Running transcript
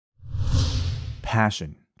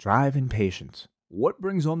passion, drive, and patience. What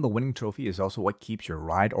brings home the winning trophy is also what keeps your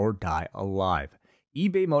ride or die alive.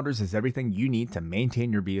 eBay Motors has everything you need to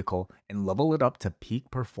maintain your vehicle and level it up to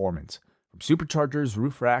peak performance. From superchargers,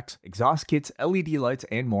 roof racks, exhaust kits, LED lights,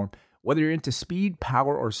 and more, whether you're into speed,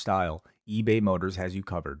 power, or style, eBay Motors has you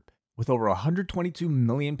covered. With over 122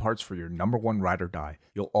 million parts for your number one ride or die,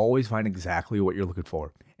 you'll always find exactly what you're looking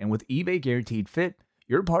for. And with eBay Guaranteed Fit,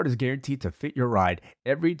 your part is guaranteed to fit your ride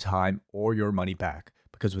every time or your money back.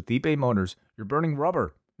 Because with eBay Motors, you're burning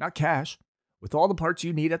rubber, not cash. With all the parts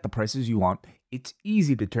you need at the prices you want, it's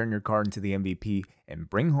easy to turn your car into the MVP and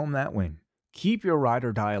bring home that win. Keep your ride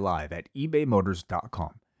or die alive at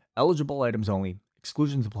ebaymotors.com. Eligible items only.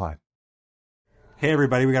 Exclusions apply. Hey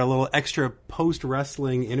everybody, we got a little extra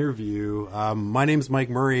post-wrestling interview. My name's Mike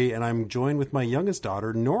Murray, and I'm joined with my youngest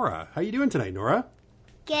daughter, Nora. How you doing tonight, Nora?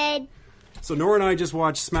 Good. So Nora and I just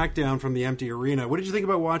watched SmackDown from the empty arena. What did you think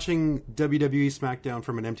about watching WWE SmackDown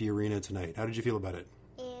from an empty arena tonight? How did you feel about it?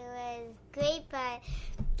 It was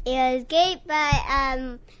great, but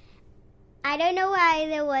I don't know why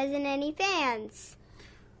there wasn't any fans.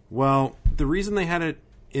 Well, the reason they had it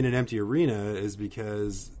in an empty arena is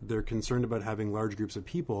because they're concerned about having large groups of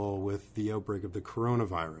people with the outbreak of the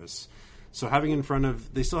coronavirus. So having in front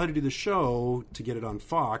of, they still had to do the show to get it on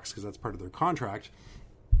Fox because that's part of their contract.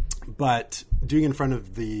 But doing in front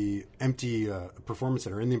of the empty performance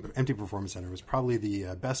center, in the empty performance center, was probably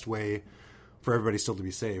the best way for everybody still to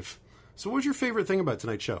be safe. So what was your favorite thing about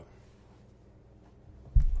tonight's show?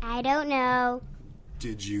 I don't know.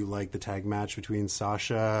 Did you like the tag match between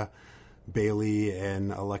Sasha, Bayley,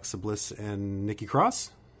 and Alexa Bliss and Nikki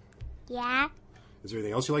Cross? Yeah. Is there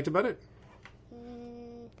anything else you liked about it?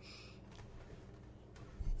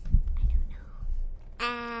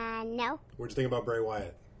 I don't know. No. What'd you think about Bray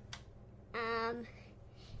Wyatt? I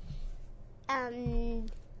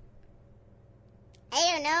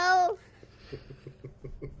don't know.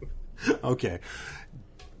 Okay.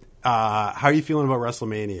 How are you feeling about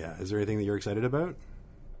WrestleMania? Is there anything that you're excited about?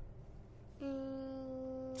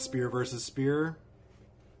 Spear versus Spear?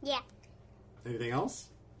 Yeah. Anything else?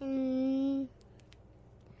 Who's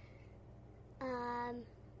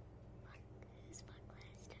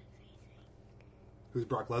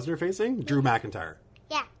Brock Lesnar facing? Drew McIntyre.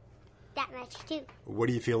 Yeah. That match too. What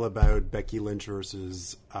do you feel about Becky Lynch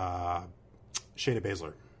versus Shayna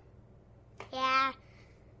Baszler? Yeah.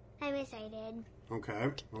 I'm excited.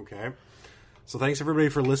 Okay. So thanks everybody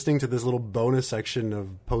for listening to this little bonus section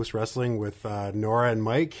of Post Wrestling with Nora and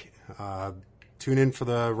Mike. Tune in for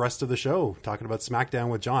the rest of the show, talking about SmackDown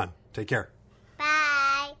with John. Take care.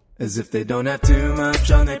 Bye. As if they don't have too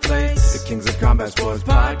much on their plate, the Kings of Combat Sports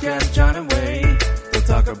Podcast, John and Wade. They'll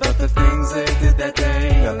talk about the things they did that day.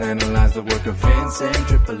 They'll analyze the work of Vince and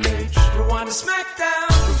Triple H. Rewind to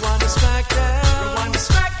SmackDown. Rewind to SmackDown. Rewind to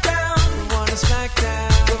SmackDown. Rewind to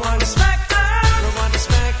SmackDown. Rewind to SmackDown. Rewind to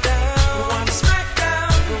SmackDown. Rewind to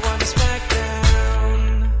SmackDown. Rewind to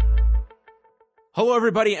SmackDown. Hello,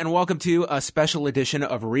 everybody, and welcome to a special edition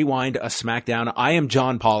of Rewind a SmackDown. I am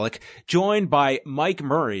John Pollock, joined by Mike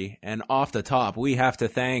Murray, and off the top, we have to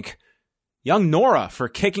thank young Nora for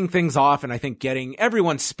kicking things off and I think getting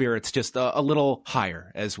everyone's spirits just a little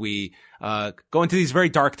higher as we go into these very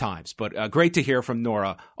dark times. But great to hear from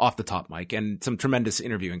Nora off the top, Mike, and some tremendous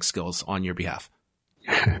interviewing skills on your behalf.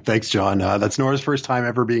 Thanks, John. That's Nora's first time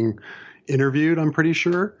ever being interviewed, I'm pretty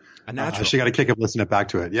sure. A natural. She got to kick up listening back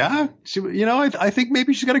to it. Yeah. She, I think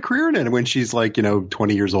maybe she's got a career in it when she's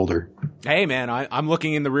 20 years older. Hey, man, I'm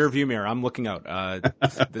looking in the rearview mirror. I'm looking out.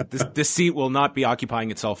 This seat will not be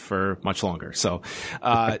occupying itself for much longer. So,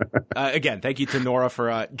 again, thank you to Nora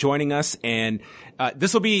for joining us. And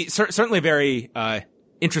this will be certainly a very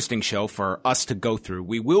interesting show for us to go through.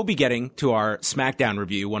 We will be getting to our SmackDown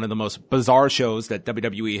review, one of the most bizarre shows that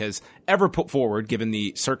WWE has ever put forward given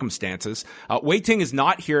the circumstances. Wei Ting is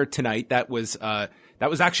not here tonight. That was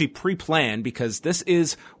actually pre-planned because this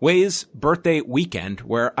is Wei's birthday weekend,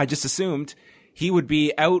 where I just assumed he would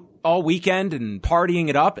be out all weekend and partying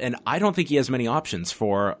it up, and I don't think he has many options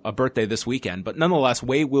for a birthday this weekend. But nonetheless,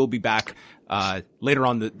 Wei will be back later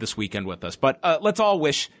on this weekend with us. But let's all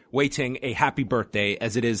wish Wei Ting a happy birthday,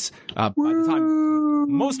 as it is, by the time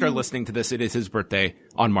most are listening to this, it is his birthday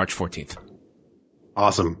on March 14th.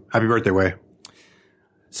 Awesome. Happy birthday, Wei.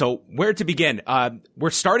 So where to begin? We're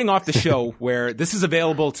starting off the show where this is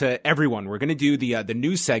available to everyone. We're going to do the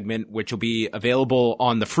news segment, which will be available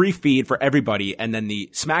on the free feed for everybody. And then the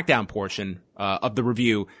SmackDown portion, of the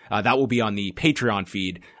review, that will be on the Patreon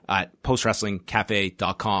feed at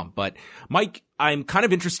postwrestlingcafe.com. But Mike, I'm kind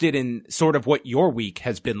of interested in sort of what your week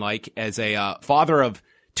has been like as a father of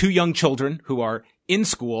two young children who are in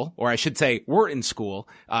school, or I should say were in school.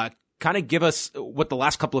 Kind of give us what the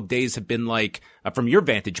last couple of days have been like from your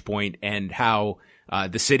vantage point, and how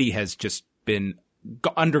the city has just been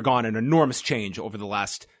undergone an enormous change over the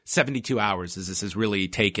last 72 hours, as this has really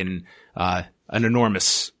taken an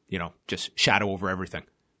enormous, just shadow over everything.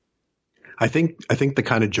 I think the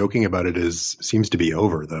kind of joking about it seems to be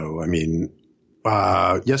over, though. I mean,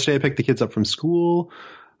 yesterday I picked the kids up from school.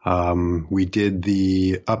 We did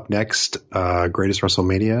the Up Next Greatest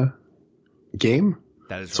WrestleMania game.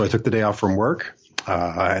 That is so right. I took the day off from work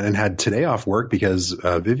and had today off work because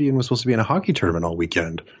Vivian was supposed to be in a hockey tournament all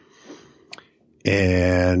weekend.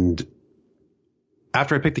 And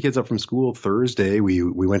after I picked the kids up from school Thursday, we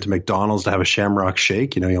went to McDonald's to have a Shamrock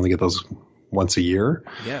Shake. You only get those once a year.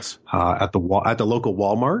 Yes. At the local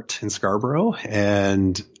Walmart in Scarborough.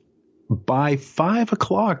 And by 5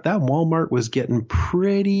 o'clock, that Walmart was getting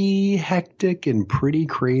pretty hectic and pretty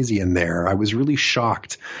crazy in there. I was really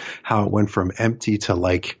shocked how it went from empty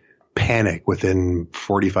to panic within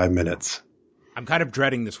 45 minutes. I'm kind of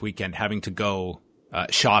dreading this weekend having to go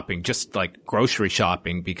shopping, just like grocery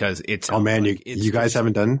shopping, because it's. Oh man, you guys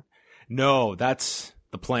haven't done? No, that's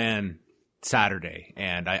the plan Saturday,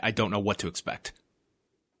 and I don't know what to expect.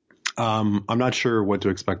 I'm not sure what to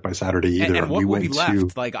expect by Saturday either. And what will be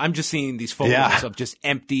left? I'm just seeing these photos of just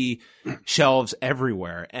empty shelves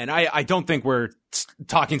everywhere. And I don't think we're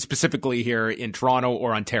talking specifically here in Toronto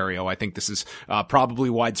or Ontario. I think this is probably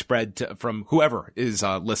widespread from whoever is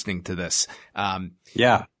listening to this.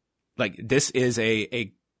 This is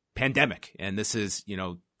a pandemic, and this is,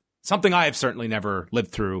 something I have certainly never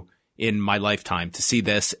lived through in my lifetime, to see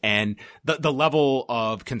this and the level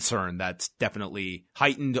of concern that's definitely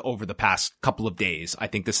heightened over the past couple of days. I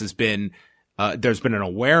think this has been, there's been an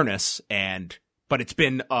awareness but it's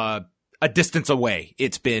been a distance away.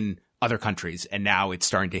 It's been other countries, and now it's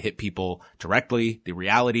starting to hit people directly. The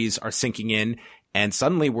realities are sinking in, and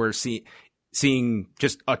suddenly we're seeing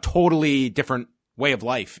just a totally different way of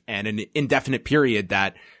life and an indefinite period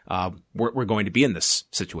that we're going to be in this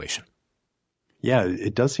situation. Yeah,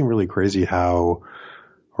 it does seem really crazy how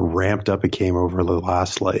ramped up it came over the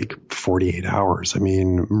last 48 hours. I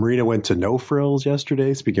mean, Marina went to No Frills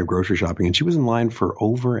yesterday, speaking of grocery shopping, and she was in line for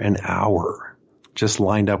over an hour, just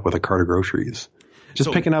lined up with a cart of groceries,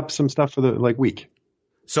 just picking up some stuff for the week.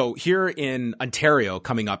 So here in Ontario,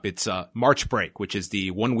 coming up, it's March break, which is the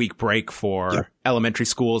 1 week break for elementary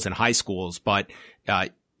schools and high schools. But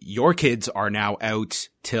your kids are now out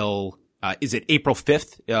till, is it April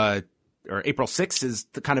 5th? Or April 6th is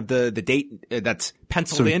the date that's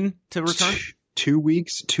penciled in to return? 2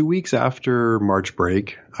 weeks after March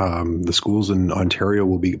break, the schools in Ontario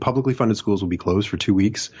publicly funded schools will be closed for 2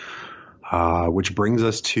 weeks, which brings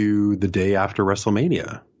us to the day after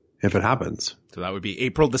WrestleMania, if it happens. So that would be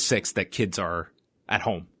April the 6th that kids are at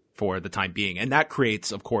home for the time being. And that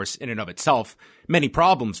creates, of course, in and of itself, many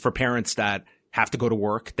problems for parents that have to go to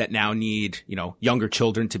work, that now need, younger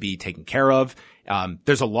children to be taken care of.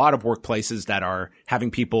 There's a lot of workplaces that are having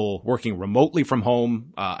people working remotely from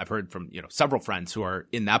home. I've heard from, several friends who are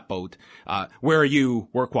in that boat. Where are you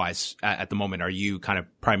work-wise at the moment? Are you kind of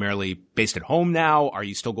primarily based at home now? Are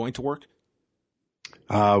you still going to work?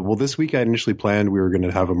 Well, this week I initially planned we were going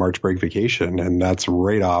to have a March break vacation, and that's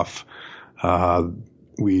right off.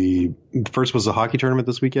 First was a hockey tournament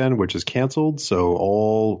this weekend, which is canceled. So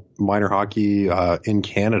all minor hockey in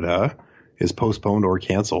Canada is postponed or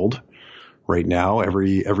canceled right now.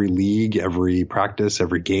 Every league, every practice,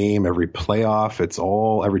 every game, every playoff,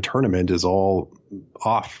 every tournament is all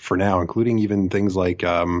off for now, including even things like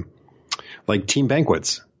team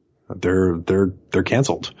banquets. They're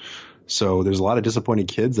canceled. So there's a lot of disappointed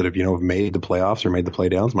kids that have made the playoffs or made the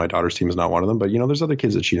playdowns. My daughter's team is not one of them, but there's other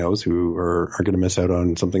kids that she knows who are going to miss out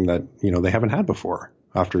on something that they haven't had before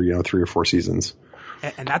after 3 or 4 seasons.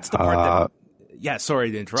 And that's the part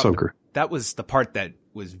sorry to interrupt. That was the part that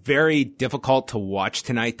was very difficult to watch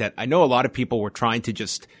tonight, that I know a lot of people were trying to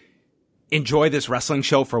just enjoy this wrestling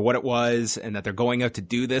show for what it was, and that they're going out to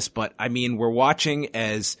do this. But I mean, we're watching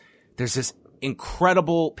as there's this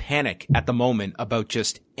incredible panic at the moment about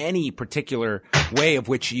just any particular way of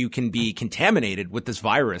which you can be contaminated with this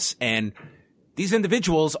virus. And these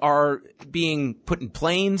individuals are being put in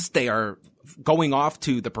planes. They are going off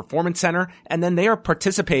to the performance center, and then they are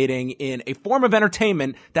participating in a form of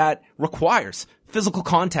entertainment that requires physical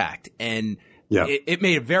contact. And it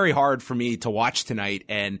made it very hard for me to watch tonight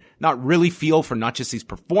and not really feel for not just these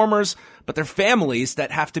performers, but their families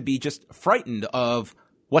that have to be just frightened of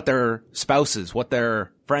what their spouses, what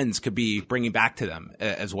their friends could be bringing back to them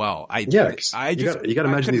as well. You got to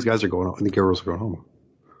imagine these guys are going home, and the girls are going home.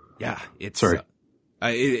 Yeah, it's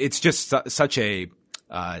just such a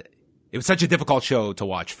it was such a difficult show to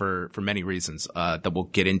watch for many reasons, that we'll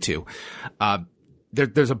get into.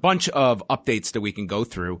 There's a bunch of updates that we can go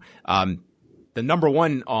through. The number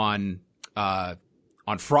one on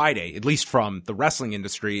Friday, at least from the wrestling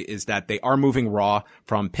industry, is that they are moving Raw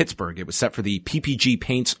from Pittsburgh. It was set for the PPG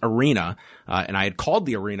Paints Arena. And I had called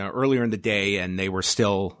the arena earlier in the day, and they were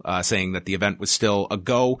still saying that the event was still a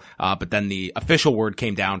go. But then the official word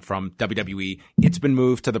came down from WWE. It's been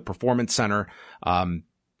moved to the Performance Center,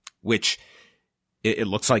 which it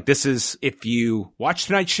looks like this is, if you watch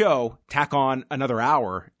tonight's show, tack on another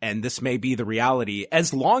hour, and this may be the reality.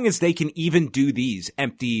 As long as they can even do these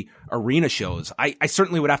empty arena shows, I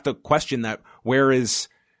certainly would have to question that. Where is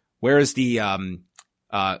the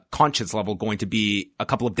conscience level going to be a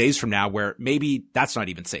couple of days from now, where maybe that's not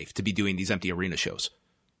even safe to be doing these empty arena shows?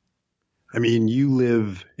 I mean, you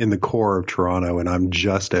live in the core of Toronto, and I'm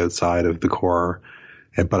just outside of the core.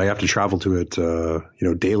 But I have to travel to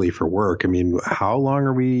it, daily for work. I mean, how long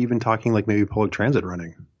are we even talking, like maybe public transit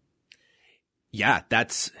running? Yeah,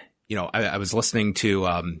 that's, I was listening to,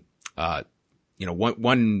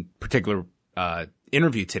 one particular,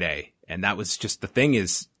 interview today, and that was just, the thing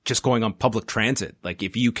is just going on public transit. Like,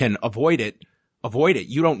 if you can avoid it.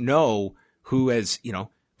 You don't know who has,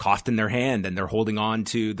 coughed in their hand and they're holding on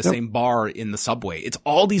to the same bar in the subway. It's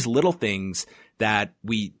all these little things that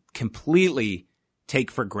we completely take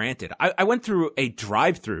for granted. I went through a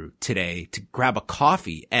drive-through today to grab a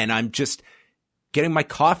coffee, and I'm just getting my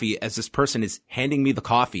coffee as this person is handing me the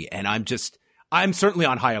coffee, and I'm certainly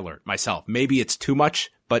on high alert myself. Maybe it's too much,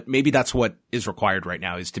 but maybe that's what is required right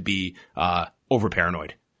now, is to be over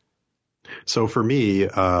paranoid. So for me,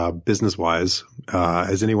 business-wise,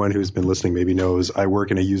 as anyone who's been listening maybe knows, I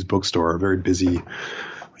work in a used bookstore, a very busy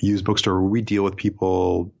used bookstore, where we deal with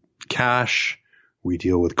people cash. We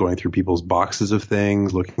deal with going through people's boxes of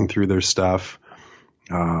things, looking through their stuff.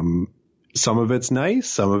 Some of it's nice.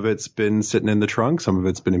 Some of it's been sitting in the trunk. Some of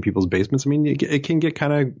it's been in people's basements. I mean, it can get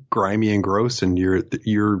kind of grimy and gross, and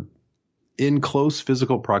you're in close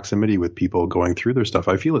physical proximity with people going through their stuff.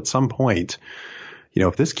 I feel at some point,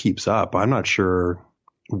 if this keeps up, I'm not sure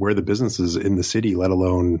where the businesses in the city, let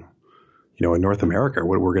alone, in North America,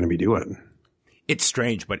 what we're going to be doing. It's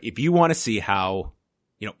strange, but if you want to see how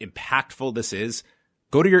impactful this is,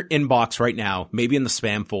 go to your inbox right now, maybe in the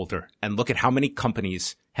spam folder, and look at how many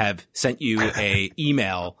companies have sent you a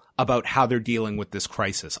email about how they're dealing with this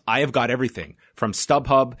crisis. I have got everything from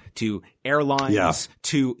StubHub to airlines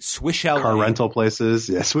to Swish LA. Car rental places.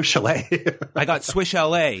 Yeah, Swish LA. I got Swish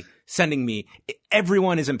LA sending me.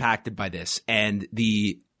 Everyone is impacted by this, and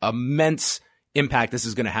the immense impact this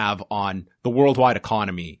is going to have on the worldwide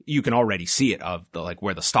economy. You can already see it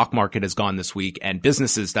where the stock market has gone this week, and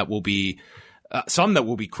businesses that will be, some that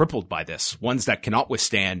will be crippled by this, ones that cannot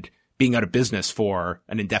withstand being out of business for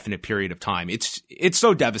an indefinite period of time. It's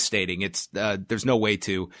so devastating. There's no way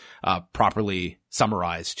to, properly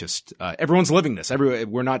summarize. Just, everyone's living this.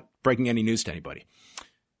 We're not breaking any news to anybody.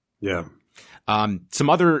 Yeah. Some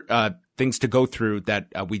other, things to go through that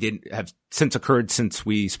we didn't have since occurred since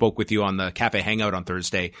we spoke with you on the Cafe Hangout on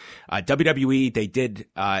Thursday. WWE, they did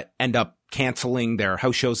end up canceling their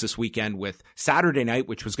house shows this weekend, with Saturday night,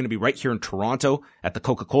 which was going to be right here in Toronto at the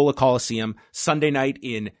Coca-Cola Coliseum, Sunday night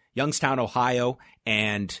in Youngstown, Ohio,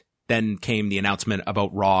 and then came the announcement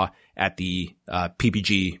about Raw at the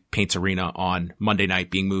PPG Paints Arena on Monday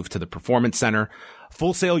night being moved to the Performance Center.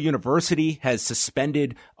 Full Sail University has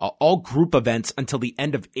suspended all group events until the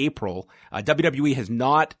end of April. WWE has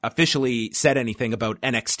not officially said anything about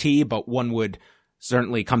NXT, but one would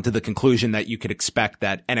certainly come to the conclusion that you could expect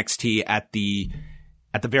that NXT at the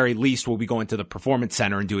very least will be going to the Performance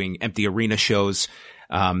Center and doing empty arena shows.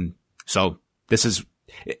 So this is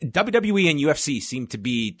WWE and UFC seem to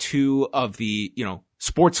be two of the,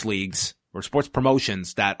 sports leagues or sports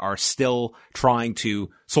promotions that are still trying to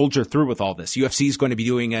soldier through with all this. UFC is going to be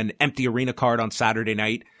doing an empty arena card on Saturday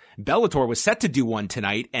night. Bellator was set to do one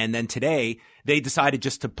tonight, and then today they decided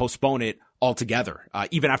just to postpone it altogether,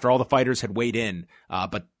 even after all the fighters had weighed in.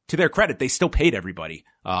 But to their credit, they still paid everybody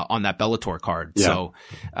on that Bellator card. Yeah. So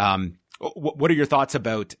what are your thoughts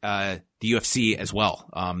about the UFC as well?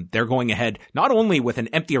 They're going ahead not only with an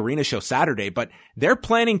empty arena show Saturday, but they're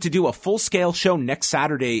planning to do a full-scale show next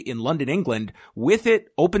Saturday in London, England, with it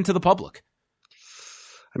open to the public.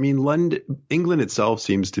 I mean, England itself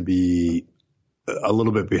seems to be a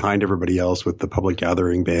little bit behind everybody else with the public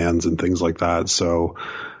gathering bans and things like that. So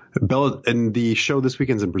and the show this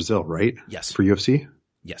weekend's in Brazil, right? Yes. For UFC?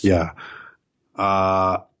 Yes. Yeah.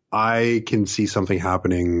 I can see something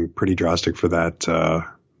happening pretty drastic for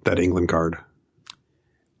that England card.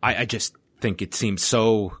 I just think it seems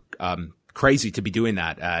so crazy to be doing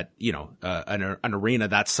that at, an arena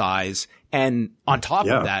that size. And on top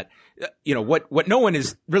of that, what no one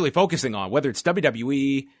is really focusing on, whether it's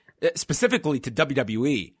WWE, specifically to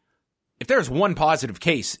WWE, if there's one positive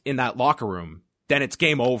case in that locker room, then it's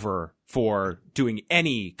game over for doing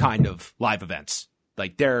any kind of live events.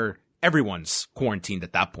 Like everyone's quarantined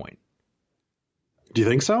at that point. Do you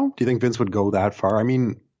think so? Do you think Vince would go that far? I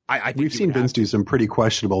mean, I think we've seen Vince do some pretty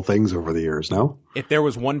questionable things over the years, no? If there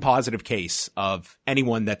was one positive case of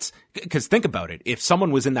anyone because think about it. If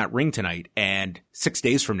someone was in that ring tonight and 6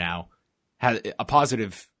 days from now had a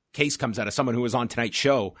positive case comes out of someone who was on tonight's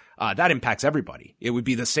show, that impacts everybody. It would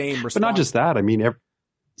be the same response. But not just that. I mean,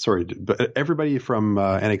 but everybody from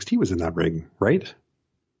NXT was in that ring, right?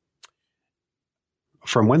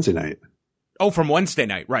 From Wednesday night. Oh, from Wednesday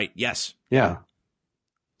night. Right. Yes. Yeah.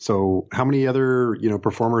 So how many other,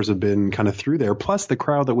 performers have been kind of through there, plus the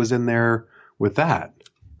crowd that was in there with that?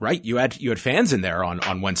 Right. You had fans in there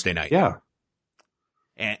on Wednesday night. Yeah.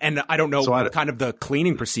 And I don't know what kind of the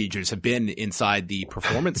cleaning procedures have been inside the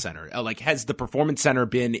Performance Center. Like, has the Performance Center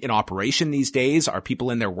been in operation these days? Are people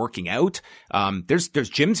in there working out? There's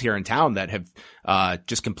gyms here in town that have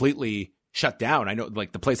just completely shut down. I know,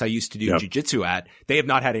 like the place I used to do jiu-jitsu at, they have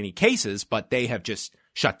not had any cases, but they have just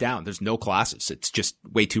shut down. There's no classes. It's just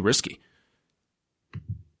way too risky.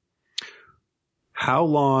 How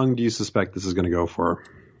long do you suspect this is going to go for?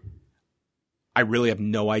 I really have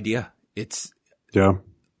no idea. It's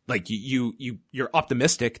like you're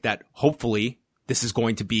optimistic that hopefully this is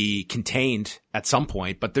going to be contained at some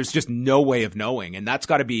point, but there's just no way of knowing. And that's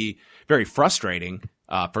got to be very frustrating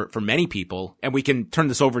for many people. And we can turn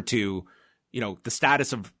this over to the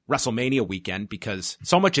status of WrestleMania weekend, because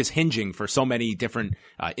so much is hinging for so many different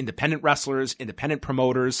independent wrestlers, independent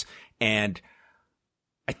promoters. And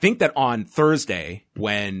I think that on Thursday,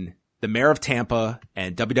 when the mayor of Tampa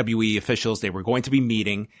and WWE officials, they were going to be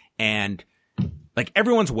meeting, and like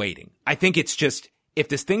everyone's waiting. I think it's just, if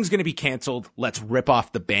this thing's going to be canceled, let's rip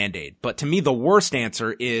off the Band-Aid. But to me, the worst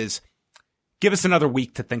answer is give us another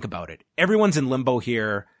week to think about it. Everyone's in limbo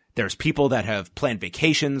here. There's people that have planned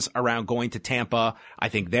vacations around going to Tampa. I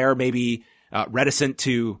think they're maybe reticent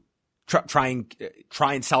to try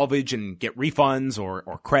and salvage and get refunds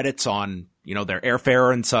or credits on, their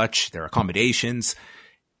airfare and such, their accommodations.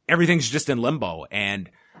 Everything's just in limbo. And,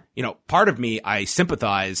 part of me, I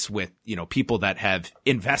sympathize with, people that have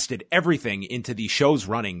invested everything into these shows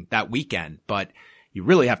running that weekend. But you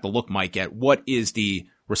really have to look, Mike, at what is the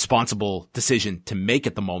responsible decision to make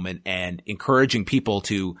at the moment, and encouraging people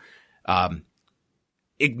to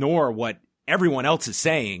ignore what everyone else is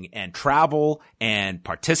saying and travel and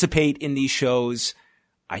participate in these shows.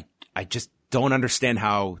 I just don't understand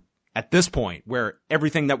how, at this point where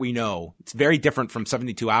everything that we know, it's very different from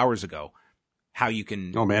 72 hours ago, how you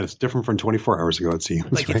can. Oh man, it's different from 24 hours ago, it seems.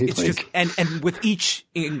 Like, right? it's just, and with each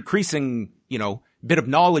increasing, bit of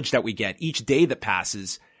knowledge that we get, each day that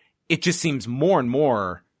passes, it just seems more and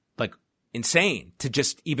more like insane to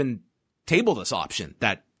just even table this option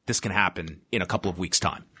that this can happen in a couple of weeks'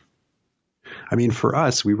 time. I mean, for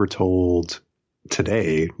us, we were told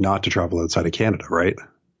today not to travel outside of Canada, right?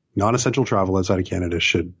 Non-essential travel outside of Canada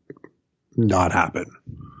should not happen.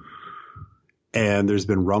 And there's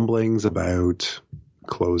been rumblings about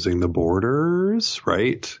closing the borders,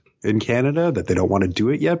 right, in Canada, that they don't want to do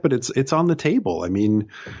it yet, but it's on the table. I mean,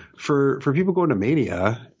 for people going to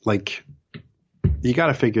Mania, like, you got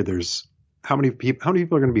to figure there's how many people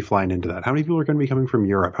are going to be flying into that? How many people are going to be coming from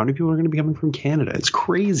Europe? How many people are going to be coming from Canada? It's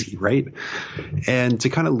crazy, right? And to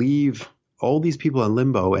kind of leave all these people in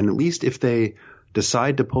limbo, and at least if they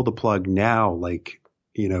decide to pull the plug now, like,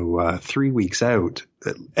 3 weeks out,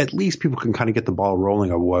 at least people can kind of get the ball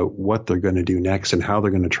rolling on what they're going to do next and how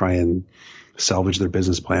they're going to try and salvage their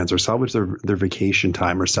business plans, or salvage their vacation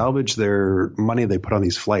time, or salvage their money they put on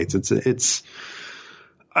these flights. It's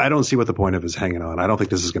I don't see what the point of is hanging on. I don't think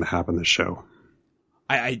this is going to happen this show.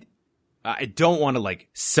 I don't want to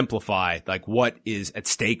simplify what is at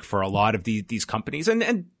stake for a lot of these companies,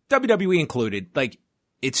 and WWE included.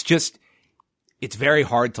 It's very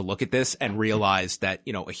hard to look at this and realize that,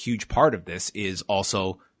 a huge part of this is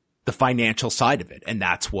also the financial side of it. And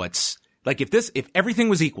that's what's if everything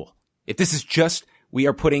was equal, if this is just, we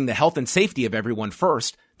are putting the health and safety of everyone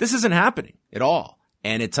first, this isn't happening at all.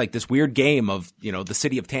 And it's like this weird game of, the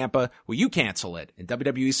city of Tampa, will you cancel it? And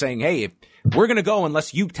WWE saying, hey, if we're going to go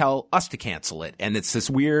unless you tell us to cancel it. And it's this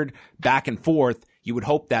weird back and forth. You would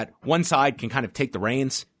hope that one side can kind of take the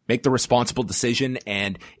reins, make the responsible decision.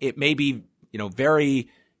 And it may be, very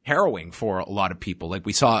harrowing for a lot of people. Like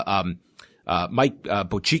we saw, Mike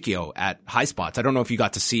Bocchicchio at High Spots. I don't know if you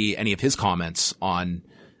got to see any of his comments on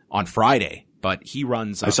on Friday, but he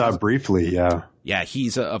runs. I saw it briefly. Yeah. Yeah.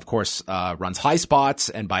 He's, of course, runs High Spots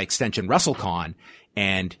and by extension WrestleCon.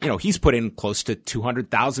 And, he's put in close to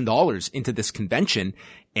 $200,000 into this convention.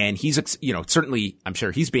 And he's, certainly, I'm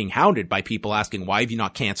sure he's being hounded by people asking, why have you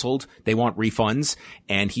not canceled? They want refunds.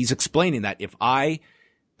 And he's explaining that if I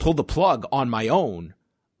pull the plug on my own,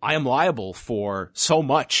 I am liable for so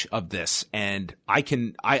much of this. And I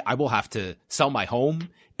will have to sell my home.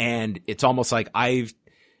 And it's almost like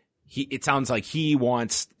it sounds like he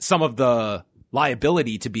wants some of the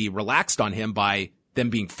liability to be relaxed on him by them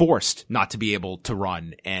being forced not to be able to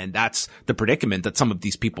run. And that's the predicament that some of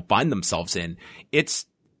these people find themselves in. It's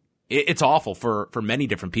awful for many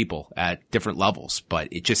different people at different levels, but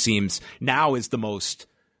it just seems now is the most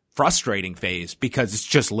frustrating phase because it's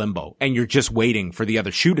just limbo and you're just waiting for the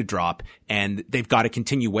other shoe to drop and they've got to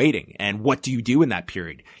continue waiting. And what do you do in that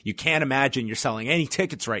period? You can't imagine you're selling any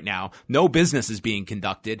tickets right now. No business is being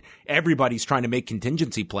conducted. Everybody's trying to make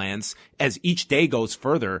contingency plans. As each day goes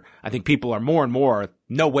further, I think people are more and more,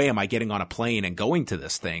 no way am I getting on a plane and going to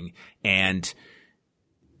this thing. And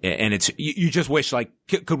it's, you just wish like,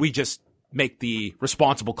 could we just make the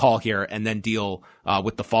responsible call here and then deal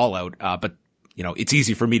with the fallout? But it's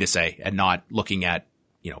easy for me to say and not looking at,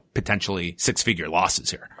 potentially 6-figure losses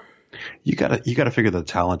here. You gotta figure the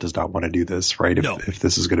talent does not want to do this, right? If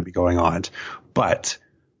this is going to be going on. But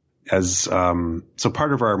so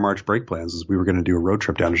part of our March break plans is we were going to do a road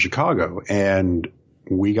trip down to Chicago, and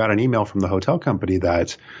we got an email from the hotel company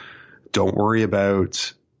that don't worry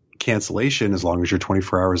about cancellation as long as you're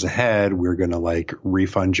 24 hours ahead. We're going to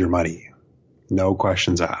refund your money. No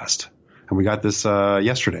questions asked. And we got this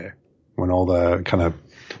yesterday, when all the kind of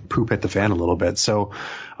poop hit the fan a little bit. So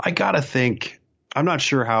I got to think, I'm not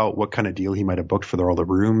sure what kind of deal he might have booked for all the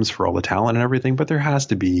rooms, for all the talent and everything, but there has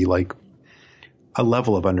to be a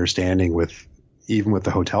level of understanding even with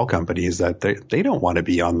the hotel companies that they don't want to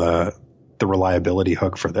be on the reliability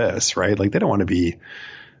hook for this, right? They don't want to be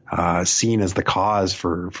seen as the cause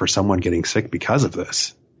for someone getting sick because of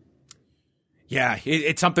this. Yeah,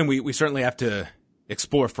 it's something we certainly have to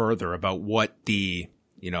explore further about what the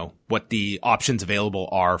options available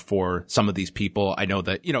are for some of these people. I know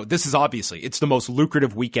that, this is obviously, it's the most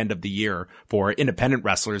lucrative weekend of the year for independent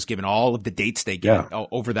wrestlers, given all of the dates they get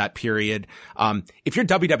over that period. If you're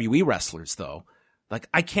WWE wrestlers though,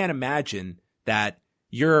 I can't imagine that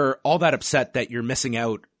you're all that upset that you're missing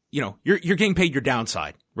out. You're getting paid your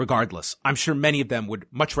downside regardless. I'm sure many of them would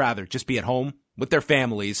much rather just be at home with their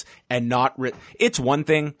families and not, it's one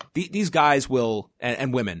thing. These guys will,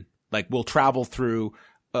 and women, will travel through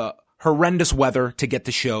horrendous weather to get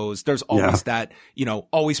to shows. There's always that,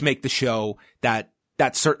 always make the show that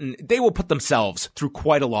certain, they will put themselves through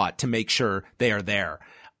quite a lot to make sure they are there.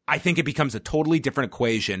 I think it becomes a totally different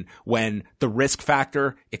equation when the risk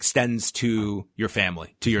factor extends to your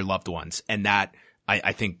family, to your loved ones. And that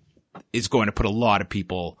I think is going to put a lot of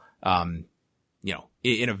people,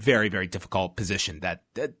 in a very, very difficult position that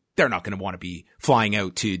they're not going to want to be flying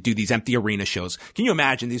out to do these empty arena shows. Can you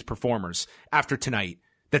imagine these performers after tonight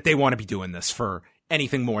that they want to be doing this for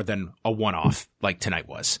anything more than a one-off like tonight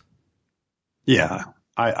was? Yeah.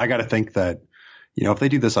 I got to think that, if they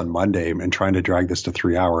do this on Monday and trying to drag this to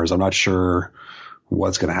 3 hours, I'm not sure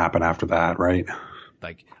what's going to happen after that. Right.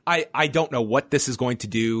 I don't know what this is going to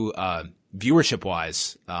do, viewership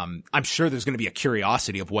wise. I'm sure there's going to be a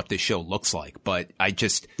curiosity of what this show looks like, but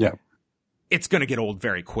it's going to get old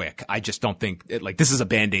very quick. I just don't think this is a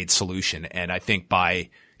Band-Aid solution. And I think by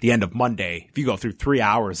the end of Monday, if you go through 3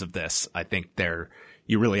 hours of this, I think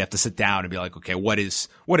you really have to sit down and be like, okay, what is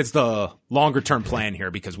the longer term plan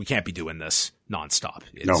here? Because we can't be doing this nonstop.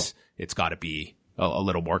 It's got to be a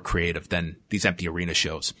little more creative than these empty arena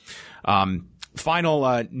shows.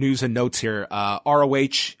 Final news and notes here.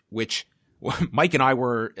 ROH, which Mike and I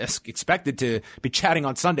were expected to be chatting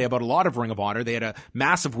on Sunday about a lot of Ring of Honor. They had a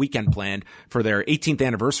massive weekend planned for their 18th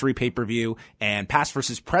anniversary pay-per-view and Past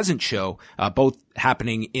versus Present show, both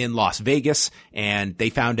happening in Las Vegas. And they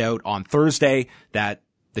found out on Thursday that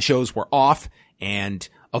the shows were off, and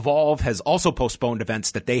Evolve has also postponed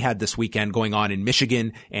events that they had this weekend going on in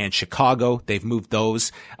Michigan and Chicago. They've moved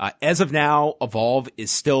those. As of now, Evolve is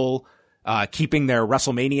still keeping their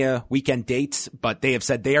WrestleMania weekend dates, but they have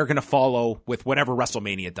said they are going to follow with whatever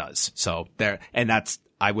WrestleMania does. So that's,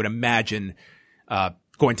 I would imagine,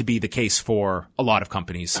 going to be the case for a lot of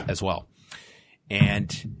companies as well.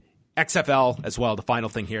 And XFL as well, the final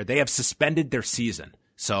thing here, they have suspended their season.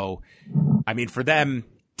 So, I mean, for them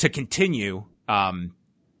to continue,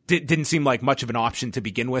 didn't seem like much of an option to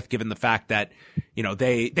begin with, given the fact that, you know,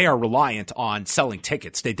 they are reliant on selling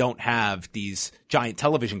tickets. They don't have these giant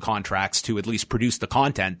television contracts to at least produce the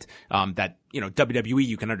content, that, you know, WWE,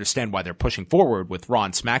 you can understand why they're pushing forward with Raw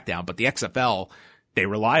and SmackDown, but the XFL, they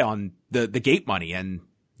rely on the gate money, and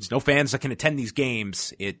there's no fans that can attend these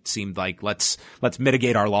games. It seemed like let's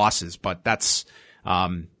mitigate our losses, but that's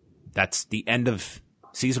the end of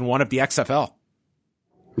season 1 of the XFL.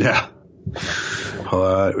 Yeah.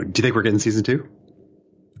 Do you think we're getting season 2?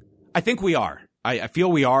 I think we are. I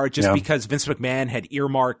feel we are, just because Vince McMahon had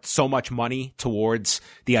earmarked so much money towards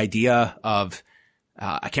the idea of,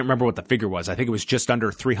 I can't remember what the figure was. I think it was just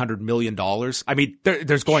under $300 million. I mean,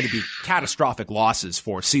 there's going to be catastrophic losses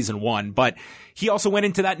for season 1, but he also went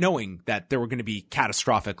into that knowing that there were going to be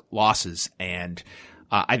catastrophic losses. And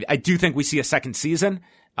I do think we see a second season.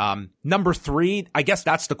 Number 3, I guess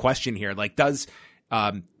that's the question here. Like, does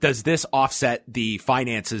this offset the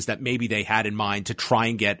finances that maybe they had in mind to try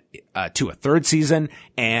and get to a third season?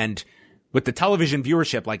 And with the television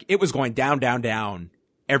viewership, like, it was going down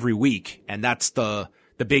every week. And that's the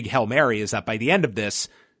big Hail Mary, is that by the end of this,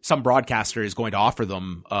 some broadcaster is going to offer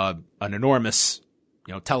them an enormous,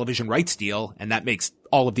 you know, television rights deal. And that makes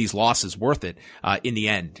all of these losses worth it in the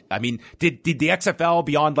end. I mean, did the XFL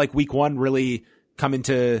beyond like week 1 really come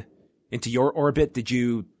into your orbit? Did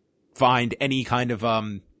you find any kind of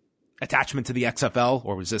attachment to the XFL,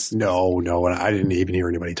 or was this? No, and I didn't even hear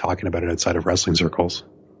anybody talking about it outside of wrestling circles.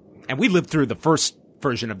 And we lived through the first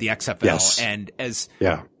version of the XFL, yes. And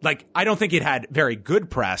I don't think it had very good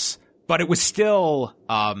press, but it was still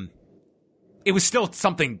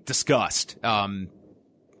something discussed.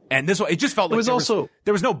 And this one, it just felt like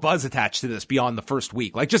there was no buzz attached to this beyond the first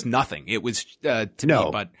week, like just nothing. It was to me,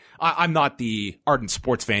 but I'm not the ardent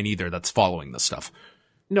sports fan either that's following this stuff.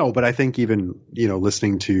 No, but I think even, you know,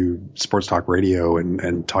 listening to sports talk radio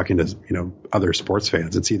and talking to, you know, other sports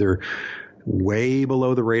fans, it's either way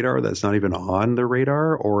below the radar, that's not even on the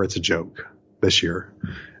radar, or it's a joke this year.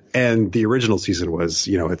 And the original season was,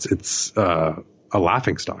 you know, it's a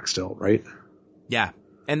laughing stock still, right? Yeah.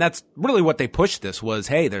 And that's really what they pushed this was,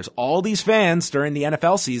 hey, there's all these fans during the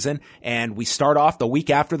NFL season, and we start off the week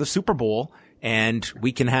after the Super Bowl, and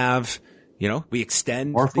we can have, you know, we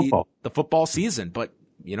extend the football season. But,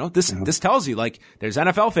 you know, this tells you, like, there's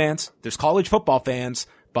NFL fans, there's college football fans,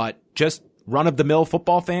 but just run-of-the-mill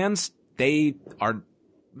football fans, there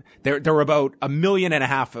were about 1.5 million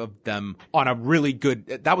of them on a really good,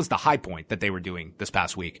 that was the high point that they were doing this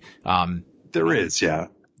past week. There is, yeah.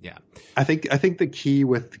 Yeah. I think the key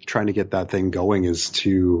with trying to get that thing going is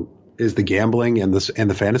the gambling and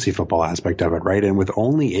the fantasy football aspect of it, right? And with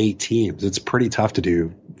only 8 teams, it's pretty tough to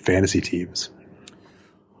do fantasy teams.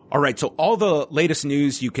 All right. So all the latest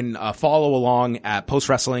news you can follow along at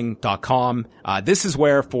postwrestling.com. This is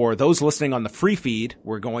where, for those listening on the free feed,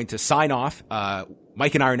 we're going to sign off.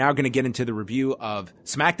 Mike and I are now going to get into the review of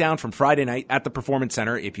SmackDown from Friday night at the Performance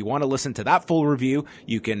Center. If you want to listen to that full review,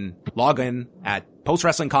 you can log in at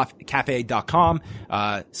postwrestlingcafe.com,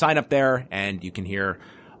 sign up there, and you can hear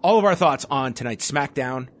all of our thoughts on tonight's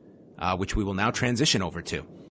SmackDown, which we will now transition over to.